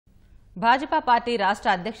Bhajapa party రాష్ట్ర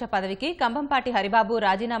అధ్యక్ష పదవికి కంభంపాటి హరిబాబు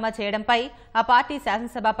రాజీనామా చేయడంపై ఆ పార్టీ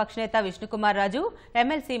శాసనసభాపక్ష నేత విష్ణుకుమార్ రాజు,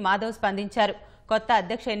 ఎమ్మెల్సీ మాధవ్ స్పందించారు. కొత్త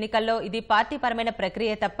అధ్యక్ష ఎన్నికల్లో ఇది పార్టీపరమైన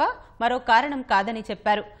ప్రక్రియ తప్ప మరో కారణం కాదని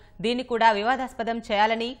చెప్పారు. దీన్ని కూడా వివాదాస్పదం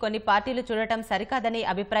చేయాలని కొన్ని పార్టీలు చూడటం సరికాదని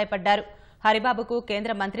అభిప్రాయపడ్డారు. హరిబాబుకు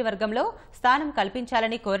కేంద్ర మంత్రివర్గంలో స్థానం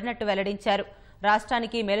కల్పించాలని కోరినట్టు వెల్లడించారు.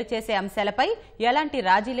 రాష్ట్రానికి మేలు చేసే అంశాలపై ఎలాంటి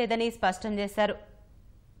రాజీ లేదని స్పష్టం చేశారు.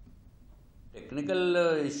 టెక్నికల్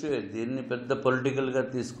ఇష్యూ, దీన్ని పెద్ద పొలిటికల్గా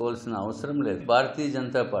తీసుకోవాల్సిన అవసరం లేదు. భారతీయ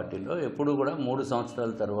జనతా పార్టీలో ఎప్పుడు కూడా 3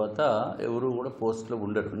 సంవత్సరాల తర్వాత ఎవరు కూడా పోస్టులు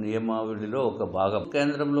ఉండరు. నియమావళిలో ఒక భాగం.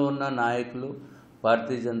 కేంద్రంలో ఉన్న నాయకులు,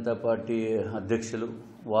 భారతీయ జనతా పార్టీ అధ్యక్షులు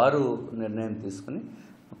వారు నిర్ణయం తీసుకుని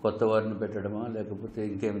కొత్త వారిని పెట్టడమా లేకపోతే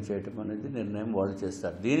ఇంకేమి చేయటం అనేది నిర్ణయం వాళ్ళు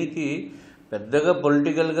చేస్తారు. దీనికి పెద్దగా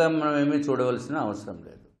పొలిటికల్గా మనం ఏమీ చూడవలసిన అవసరం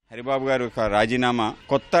లేదు. హరిబాబు గారు రాజీనామా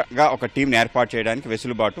కొత్తగా ఒక టీంని ఏర్పాటు చేయడానికి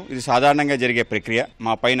వెసులుబాటు, ఇది సాధారణంగా జరిగే ప్రక్రియ.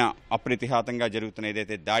 మా పైన అప్రతిహాతంగా జరుగుతున్న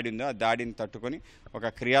ఏదైతే దాడి ఉందో ఆ దాడిని తట్టుకొని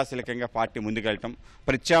ఒక క్రియాశీలకంగా పార్టీ ముందుకెళ్ళటం,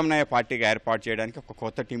 ప్రత్యామ్నాయ పార్టీగా ఏర్పాటు చేయడానికి ఒక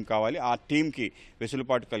కొత్త టీం కావాలి. ఆ టీంకి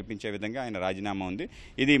వెసులుబాటు కల్పించే విధంగా ఆయన రాజీనామా ఉంది.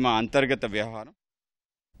 ఇది మా అంతర్గత వ్యవహారం.